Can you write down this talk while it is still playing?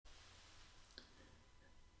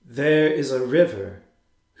There is a river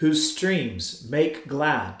whose streams make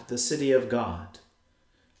glad the city of God,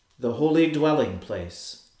 the holy dwelling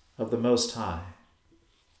place of the Most High.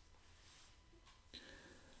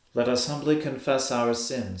 Let us humbly confess our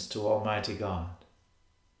sins to Almighty God.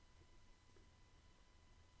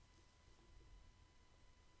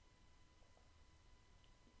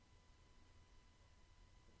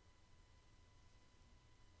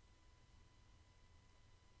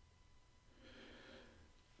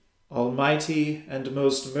 Almighty and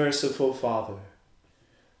most merciful Father,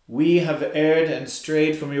 we have erred and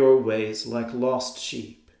strayed from your ways like lost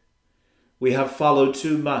sheep. We have followed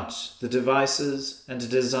too much the devices and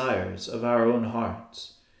desires of our own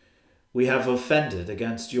hearts. We have offended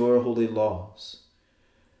against your holy laws.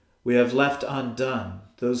 We have left undone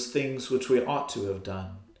those things which we ought to have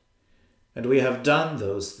done, and we have done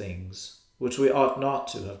those things which we ought not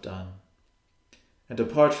to have done. And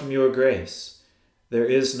apart from your grace, there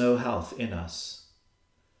is no health in us.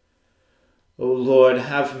 O Lord,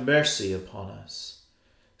 have mercy upon us.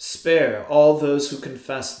 Spare all those who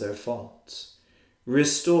confess their faults.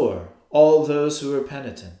 Restore all those who are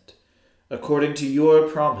penitent, according to your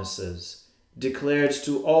promises, declared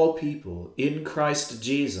to all people in Christ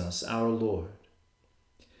Jesus our Lord.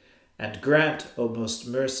 And grant, O most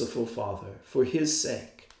merciful Father, for his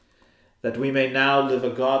sake, that we may now live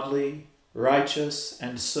a godly, righteous,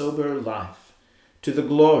 and sober life, to the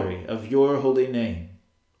glory of your holy name.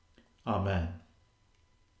 Amen.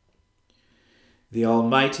 The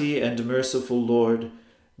Almighty and merciful Lord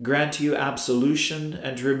grant you absolution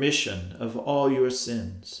and remission of all your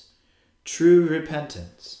sins, true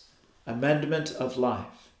repentance, amendment of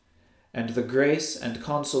life, and the grace and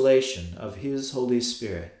consolation of his Holy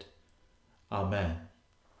Spirit. Amen.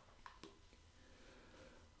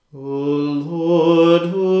 O Lord,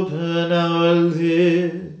 open our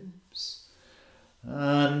lips,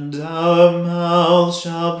 and our mouth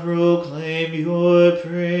shall proclaim your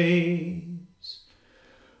praise.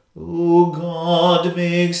 O God,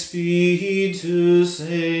 make speed to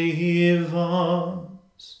save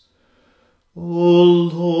us. O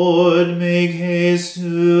Lord, make haste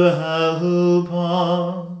to help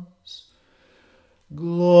us.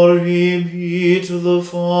 Glory be to the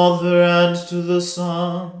Father, and to the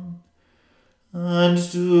Son, and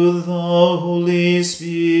to the Holy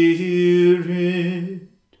Spirit,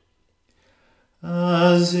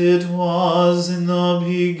 as it was in the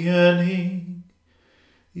beginning,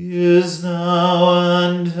 is now,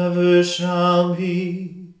 and ever shall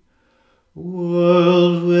be,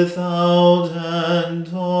 world without end.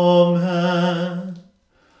 Amen.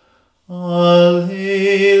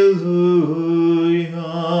 Alleluia.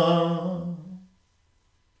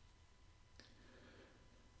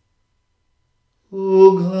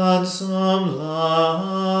 O gladsome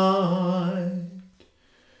light,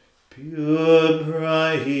 pure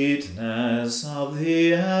brightness of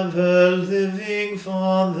the ever-living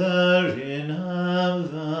Father in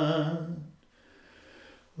heaven,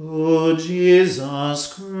 O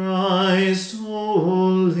Jesus Christ,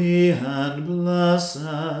 holy and blessed,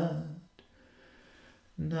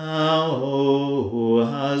 now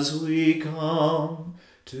as we come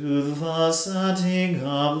to the setting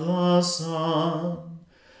of the sun,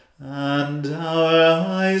 and our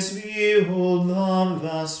eyes behold the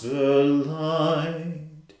vesper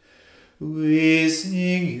light, we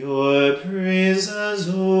sing your praises,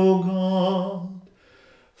 O God,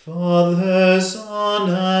 Father, Son,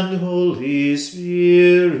 and Holy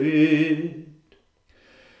Spirit.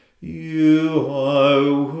 You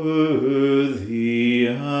are worthy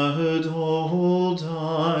at all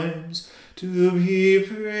times to be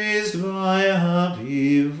praised by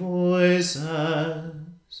happy voices.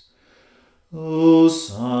 O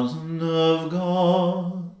Son of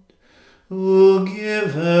God, O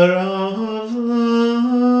Giver of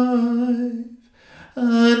life,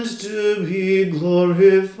 and to be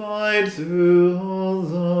glorified through all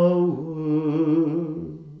the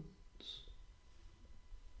worlds.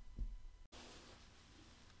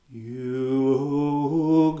 You,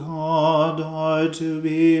 O God, are to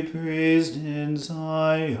be praised in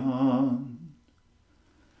Zion,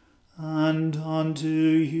 and unto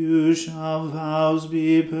you shall vows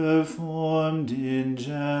be performed in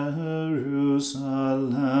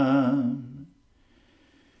Jerusalem.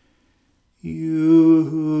 You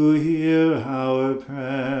who hear our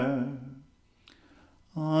prayer,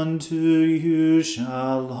 unto you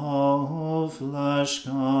shall all flesh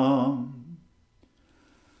come.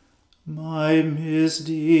 My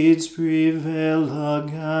misdeeds prevail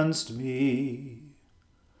against me.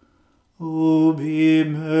 O be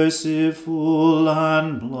merciful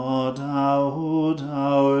and blot out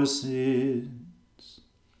our sins.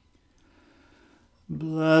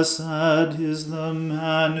 Blessed is the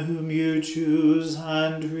man whom you choose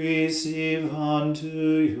and receive unto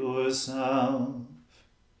yourself.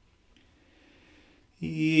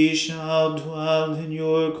 He shall dwell in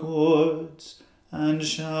your courts, and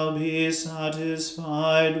shall be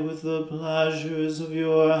satisfied with the pleasures of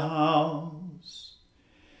your house,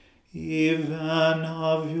 even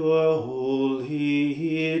of your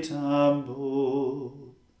holy temple.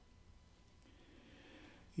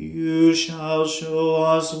 You shall show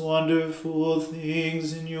us wonderful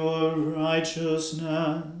things in your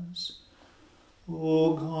righteousness,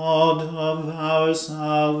 O God of our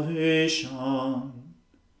salvation.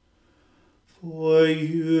 For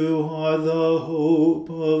you are the hope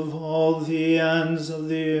of all the ends of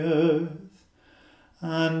the earth,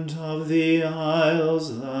 and of the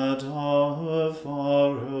isles that are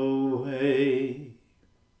far away.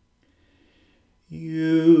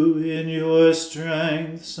 You in your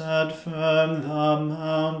strength set firm the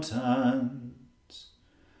mountains,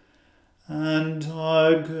 and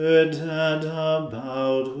are girded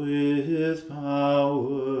about with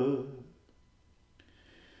power.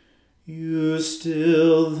 You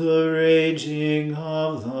still the raging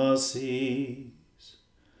of the seas,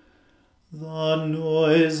 the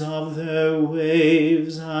noise of their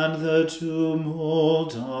waves, and the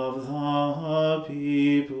tumult of the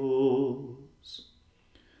peoples.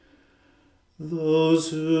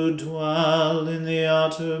 Those who dwell in the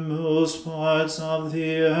uttermost parts of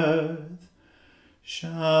the earth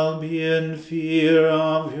shall be in fear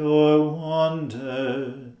of your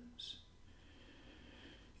wonders.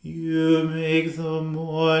 You make the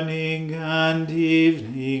morning and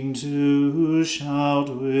evening to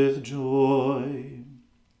shout with joy.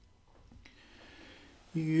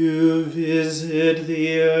 You visit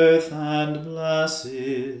the earth and bless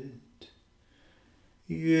it.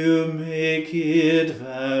 You make it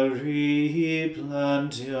very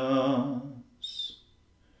plenteous.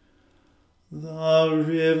 The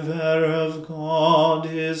river of God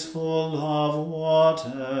is full of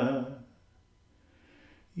water.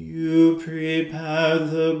 You prepare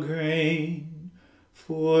the grain,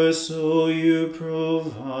 for so you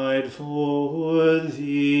provide for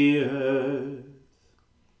the earth.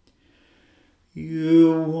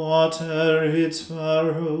 You water its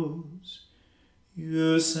furrows.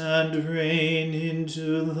 You send rain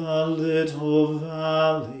into the little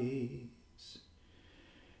valleys.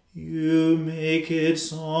 You make it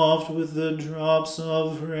soft with the drops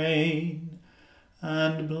of rain,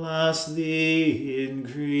 and bless the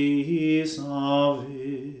increase of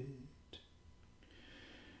it.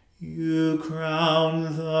 You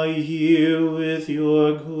crown the year with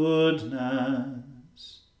your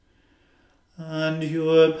goodness, and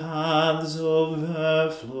your paths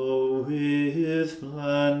overflow with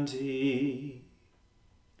plenty.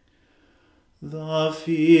 The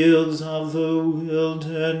fields of the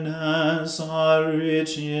wilderness are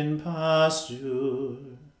rich in pasture,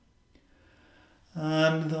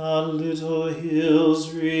 and the little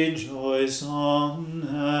hills rejoice on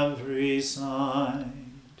every side.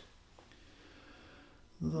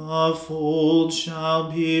 The fold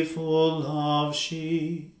shall be full of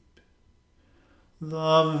sheep.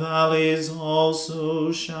 The valleys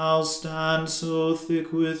also shall stand so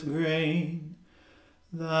thick with grain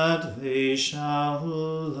that they shall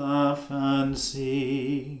laugh and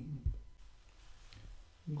sing.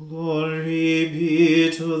 Glory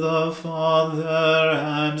be to the Father,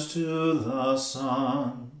 and to the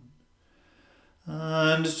Son,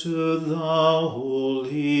 and to the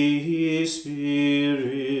Holy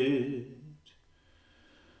Spirit,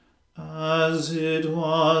 as it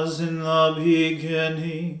was in the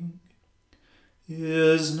beginning,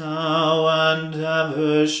 is now, and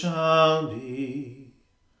ever shall be,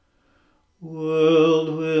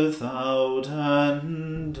 world without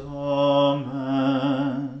end.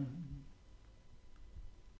 Amen.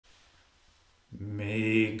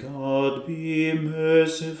 May God be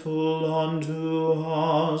merciful unto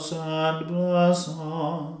us and bless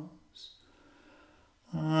us,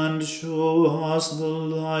 and show us the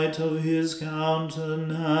light of his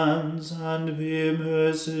countenance, and be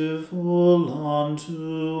merciful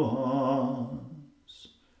unto us.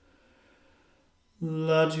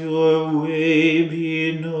 Let your way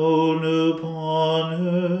be known upon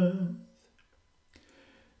earth,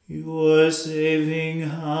 your saving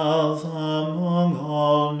health among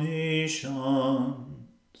all nations.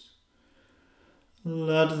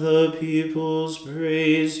 Let the peoples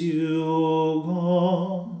praise you, O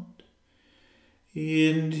God.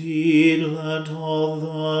 Indeed, let all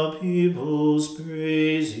the peoples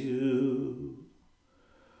praise you.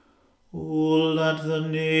 O let the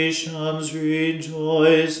nations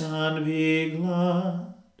rejoice and be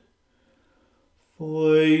glad.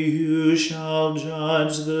 For you shall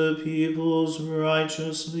judge the peoples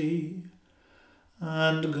righteously,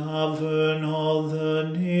 and govern all the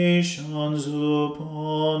nations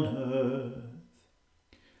upon earth.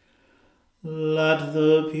 Let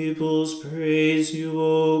the peoples praise you,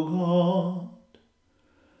 O God.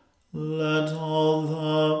 Let all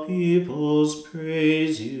the peoples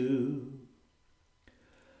praise you.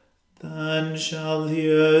 Then shall the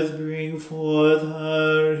earth bring forth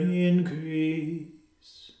her increase,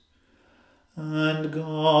 and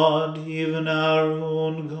God, even our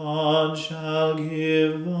own God, shall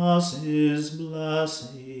give us his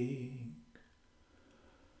blessing.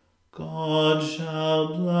 God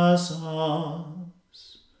shall bless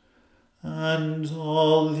us, and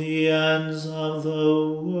all the ends of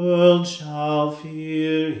the world shall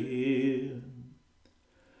fear him.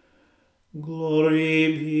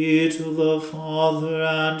 Glory be to the Father,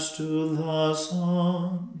 and to the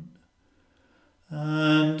Son,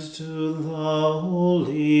 and to the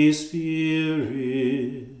Holy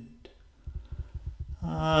Spirit,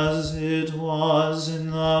 as it was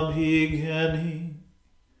in the beginning,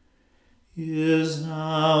 is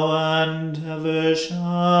now, and ever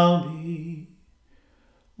shall be,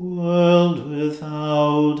 world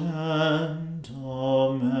without end.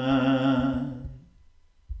 Amen.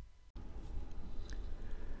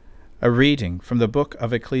 A reading from the book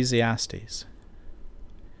of Ecclesiastes.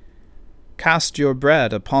 Cast your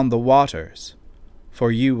bread upon the waters,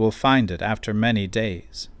 for you will find it after many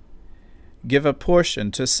days. Give a portion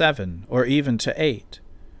to 7, or even to 8,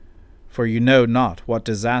 for you know not what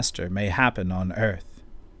disaster may happen on earth.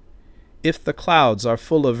 If the clouds are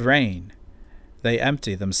full of rain, they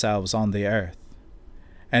empty themselves on the earth.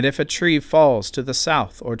 And if a tree falls to the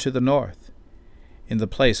south or to the north, in the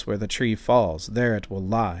place where the tree falls, there it will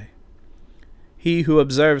lie. He who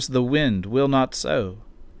observes the wind will not sow,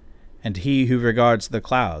 and he who regards the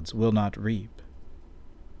clouds will not reap.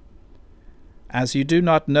 As you do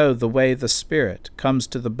not know the way the Spirit comes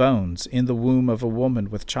to the bones in the womb of a woman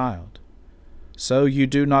with child, so you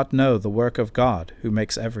do not know the work of God who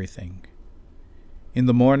makes everything. In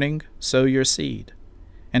the morning sow your seed,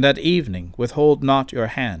 and at evening withhold not your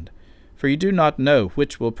hand, for you do not know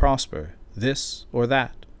which will prosper, this or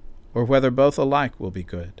that, or whether both alike will be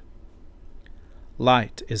good.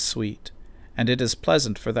 Light is sweet, and it is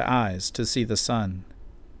pleasant for the eyes to see the sun.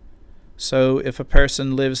 So if a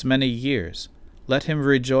person lives many years, let him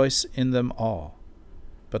rejoice in them all.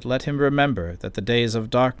 But let him remember that the days of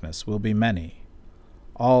darkness will be many.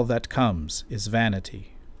 All that comes is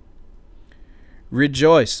vanity.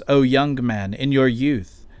 Rejoice, O young man, in your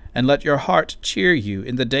youth, and let your heart cheer you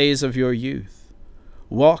in the days of your youth.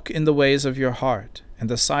 Walk in the ways of your heart, and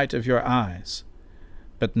the sight of your eyes.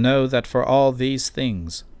 But know that for all these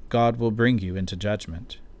things God will bring you into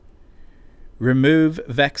judgment. Remove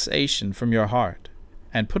vexation from your heart,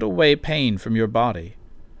 and put away pain from your body,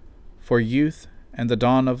 for youth and the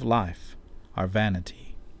dawn of life are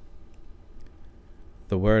vanity.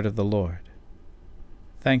 The word of the Lord.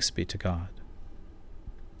 Thanks be to God.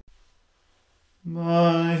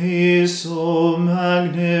 My soul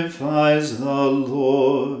magnifies the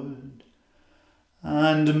Lord,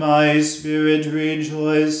 and my spirit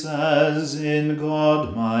rejoices in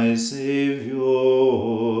God my Saviour.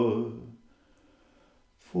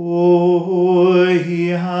 For he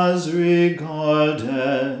has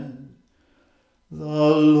regarded the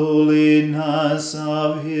lowliness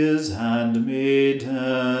of his handmaiden.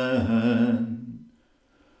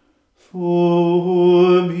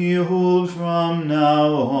 For behold, from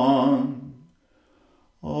now on,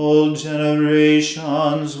 all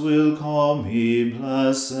generations will call me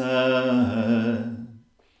blessed.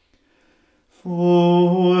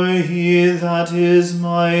 For he that is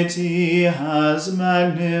mighty has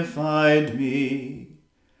magnified me,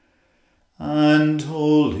 and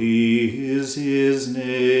holy is his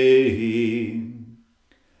name.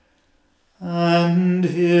 And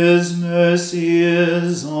his mercy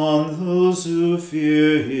is on those who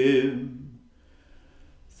fear him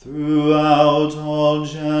throughout all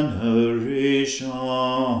generations.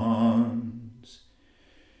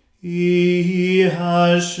 He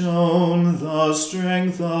has shown the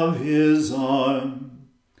strength of his arm.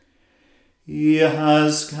 He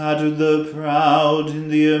has scattered the proud in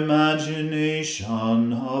the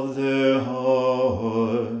imagination of their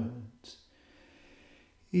hearts.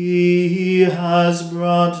 He has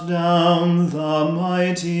brought down the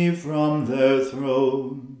mighty from their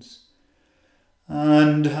thrones,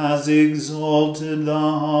 and has exalted the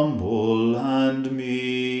humble and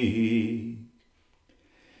meek.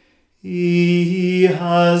 He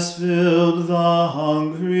has filled the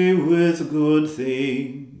hungry with good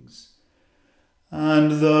things,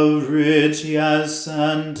 and the rich he has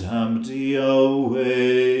sent empty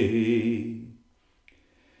away.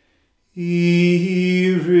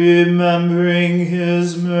 He, remembering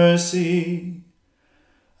his mercy,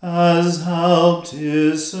 has helped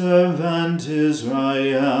his servant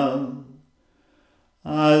Israel,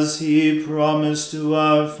 as he promised to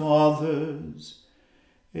our fathers,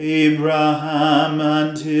 Abraham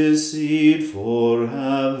and his seed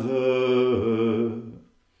forever.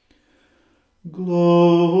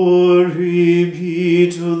 Glory be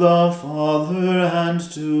to the Father and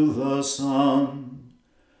to the Son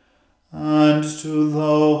and to the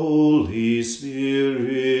Holy Spirit,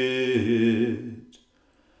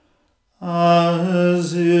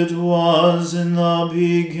 as it was in the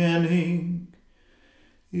beginning,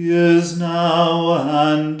 is now,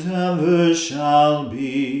 and ever shall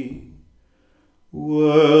be,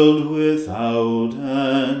 world without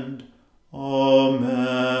end.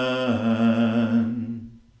 Amen.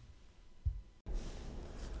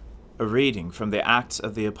 A reading from the Acts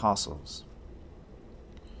of the Apostles.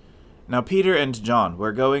 Now Peter and John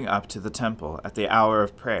were going up to the temple at the hour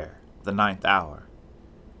of prayer, the 9th hour.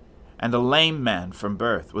 And a lame man from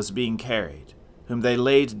birth was being carried, whom they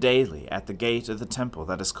laid daily at the gate of the temple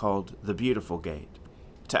that is called the Beautiful Gate,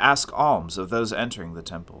 to ask alms of those entering the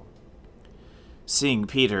temple. Seeing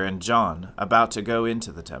Peter and John about to go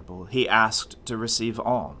into the temple, he asked to receive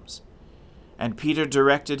alms. And Peter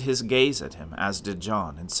directed his gaze at him, as did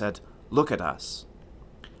John, and said, "Look at us."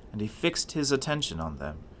 And he fixed his attention on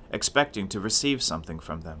them, expecting to receive something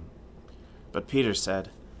from them. But Peter said,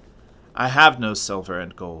 "I have no silver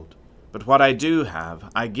and gold, but what I do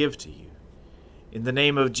have I give to you. In the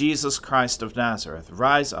name of Jesus Christ of Nazareth,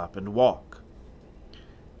 rise up and walk."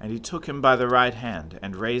 And he took him by the right hand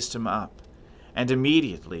and raised him up, and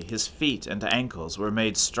immediately his feet and ankles were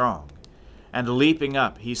made strong. And leaping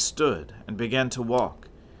up he stood and began to walk,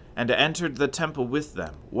 and entered the temple with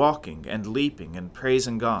them, walking and leaping and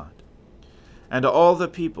praising God. And all the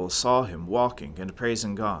people saw him walking and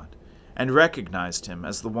praising God, and recognized him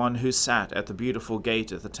as the one who sat at the beautiful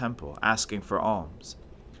gate of the temple, asking for alms.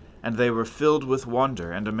 And they were filled with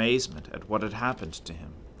wonder and amazement at what had happened to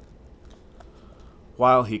him.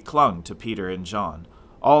 While he clung to Peter and John,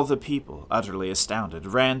 all the people, utterly astounded,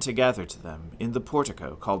 ran together to them in the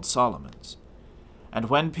portico called Solomon's. And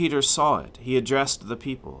when Peter saw it, he addressed the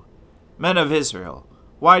people, "Men of Israel,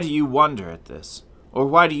 why do you wonder at this? Or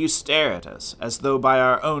why do you stare at us, as though by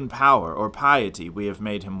our own power or piety we have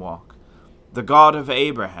made him walk? The God of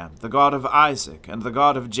Abraham, the God of Isaac, and the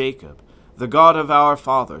God of Jacob, the God of our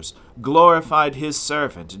fathers, glorified his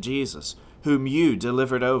servant Jesus, whom you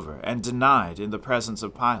delivered over and denied in the presence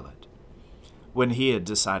of Pilate, when he had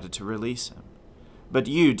decided to release him. But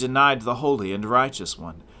you denied the Holy and Righteous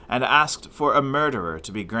One, and asked for a murderer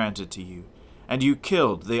to be granted to you, and you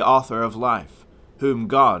killed the author of life, whom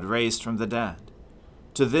God raised from the dead.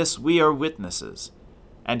 To this we are witnesses,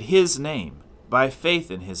 and his name, by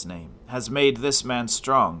faith in his name, has made this man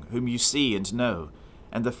strong, whom you see and know,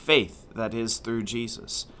 and the faith that is through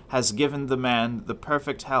Jesus has given the man the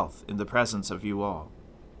perfect health in the presence of you all.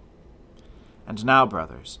 And now,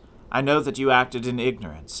 brothers, I know that you acted in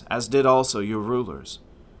ignorance, as did also your rulers.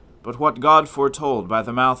 But what God foretold by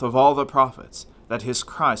the mouth of all the prophets, that his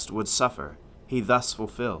Christ would suffer, he thus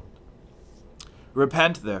fulfilled.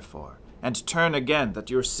 Repent, therefore, and turn again,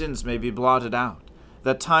 that your sins may be blotted out,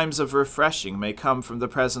 that times of refreshing may come from the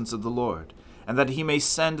presence of the Lord, and that he may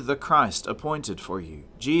send the Christ appointed for you,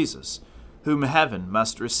 Jesus, whom heaven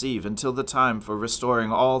must receive until the time for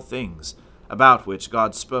restoring all things, about which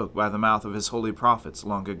God spoke by the mouth of his holy prophets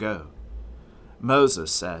long ago.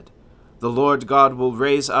 Moses said, "The Lord God will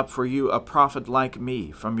raise up for you a prophet like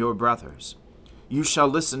me from your brothers. You shall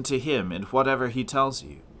listen to him in whatever he tells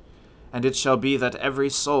you. And it shall be that every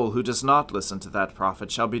soul who does not listen to that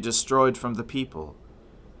prophet shall be destroyed from the people."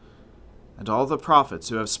 And all the prophets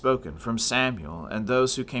who have spoken, from Samuel and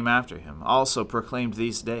those who came after him, also proclaimed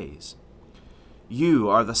these days. You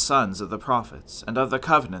are the sons of the prophets, and of the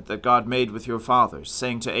covenant that God made with your fathers,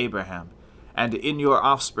 saying to Abraham, "And in your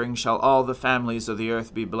offspring shall all the families of the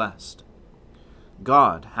earth be blessed."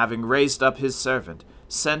 God, having raised up his servant,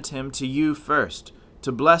 sent him to you first,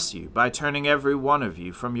 to bless you by turning every one of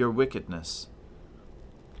you from your wickedness.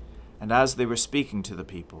 And as they were speaking to the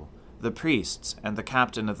people, the priests and the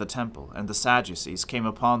captain of the temple and the Sadducees came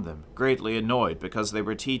upon them, greatly annoyed because they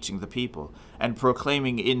were teaching the people and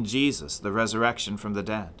proclaiming in Jesus the resurrection from the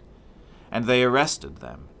dead. And they arrested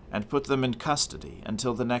them and put them in custody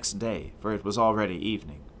until the next day, for it was already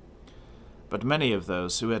evening. But many of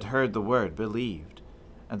those who had heard the word believed,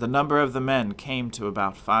 and the number of the men came to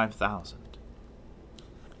about 5,000.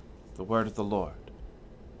 The word of the Lord.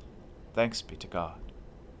 Thanks be to God.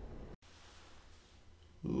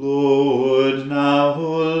 Lord, now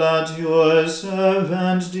let your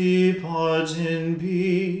servant depart in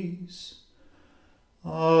peace,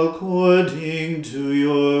 according to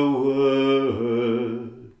your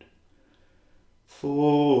word.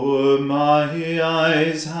 For my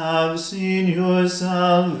eyes have seen your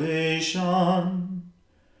salvation,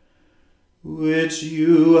 which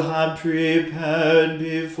you have prepared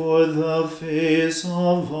before the face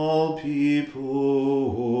of all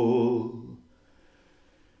people,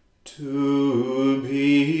 to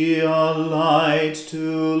be a light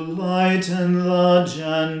to lighten the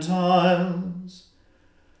Gentiles,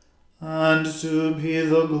 and to be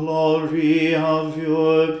the glory of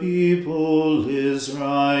your people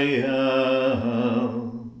Israel.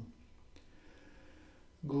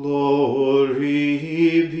 Glory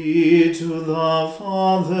be to the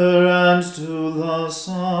Father and to the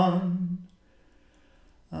Son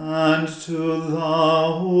and to the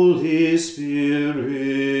Holy Spirit,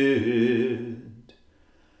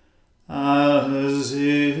 as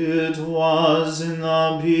it was in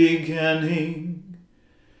the beginning,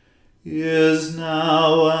 is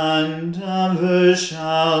now, and ever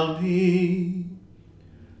shall be,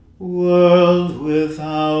 world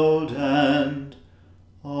without end.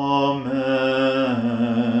 Amen.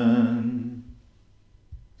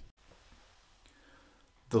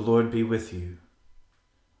 The Lord be with you.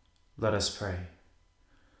 Let us pray.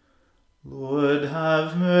 Lord,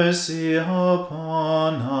 have mercy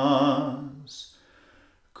upon us.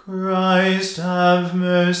 Christ, have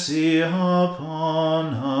mercy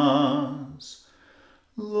upon us.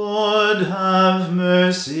 Lord, have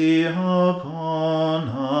mercy upon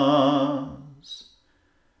us.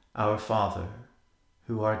 Our Father,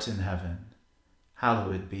 who art in heaven,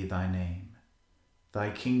 hallowed be thy name. Thy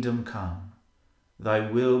kingdom come, thy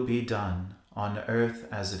will be done on earth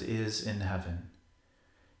as it is in heaven.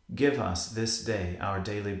 Give us this day our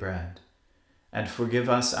daily bread, and forgive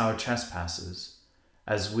us our trespasses,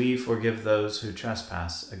 as we forgive those who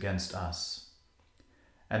trespass against us.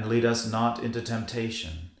 And lead us not into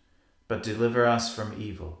temptation, but deliver us from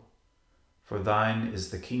evil. For thine is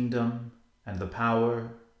the kingdom, and the power,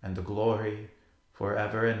 and the glory,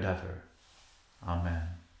 forever and ever. Amen.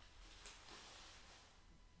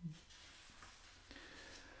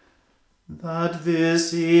 That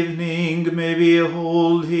this evening may be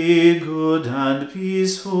wholly good and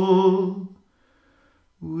peaceful,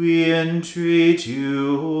 we entreat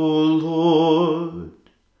you, O Lord,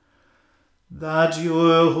 that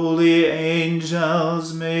your holy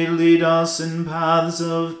angels may lead us in paths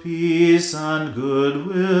of peace and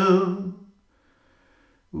goodwill.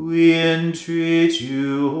 We entreat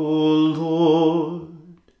you, O Lord,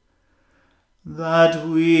 that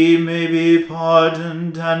we may be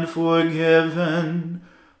pardoned and forgiven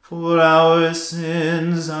for our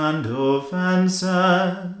sins and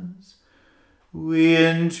offenses. We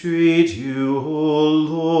entreat you, O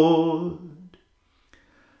Lord,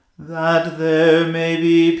 that there may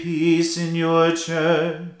be peace in your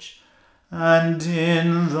church and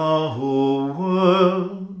in the whole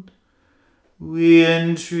world. We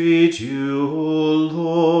entreat you, O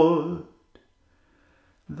Lord,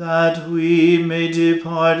 that we may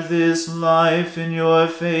depart this life in your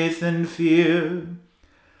faith and fear,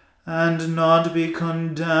 and not be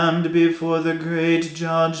condemned before the great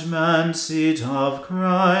judgment seat of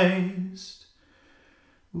Christ.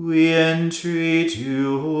 We entreat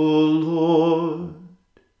you, O Lord,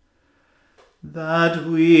 that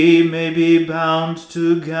we may be bound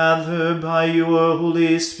together by your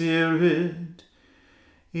Holy Spirit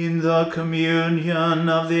in the communion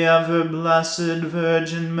of the ever-blessed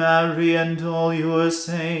Virgin Mary and all your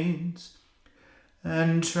saints,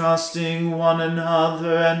 entrusting one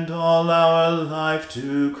another and all our life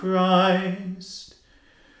to Christ.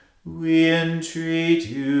 We entreat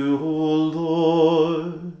you, O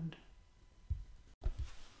Lord.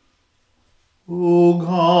 O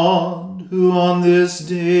God, who on this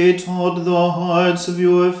day taught the hearts of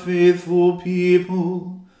your faithful people,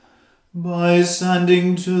 by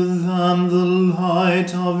sending to them the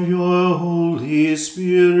light of your Holy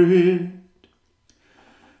Spirit,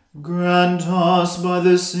 grant us by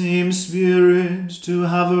the same Spirit to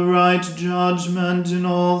have a right judgment in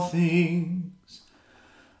all things,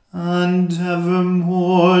 and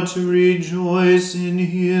evermore to rejoice in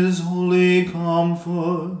his holy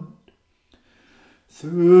comfort.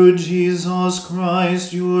 Through Jesus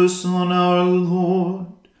Christ, your Son, our Lord,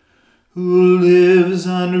 who lives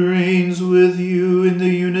and reigns with you in the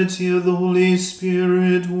unity of the Holy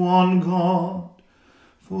Spirit, one God,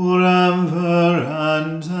 forever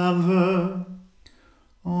and ever.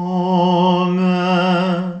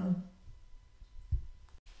 Amen.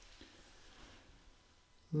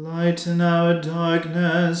 Lighten our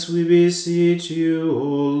darkness, we beseech you,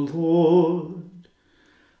 O Lord,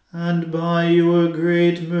 and by your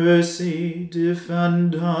great mercy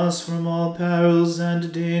defend us from all perils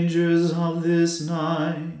and dangers of this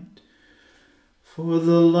night. For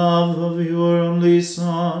the love of your only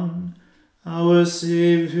Son, our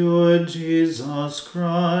Saviour Jesus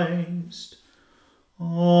Christ.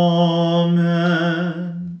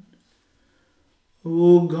 Amen.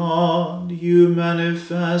 O God, you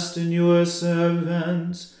manifest in your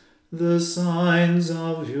servants the signs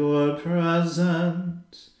of your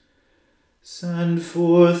presence. Send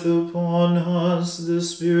forth upon us the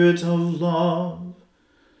Spirit of love,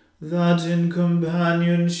 that in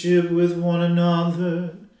companionship with one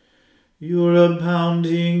another your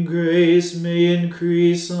abounding grace may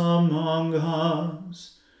increase among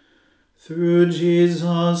us. Through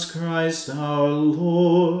Jesus Christ our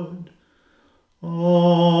Lord.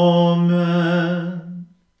 Amen.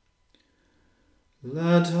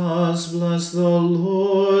 Let us bless the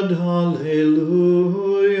Lord.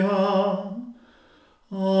 Alleluia.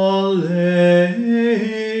 Alleluia.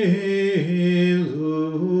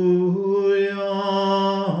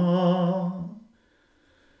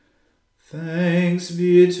 Thanks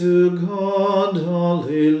be to God.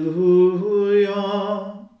 Alleluia.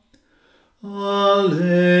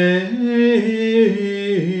 Alleluia.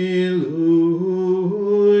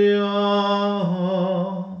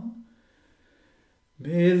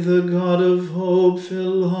 May the God of hope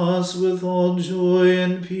fill us with all joy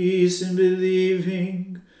and peace in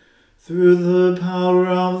believing, through the power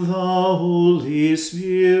of the Holy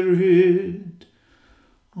Spirit.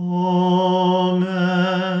 Amen.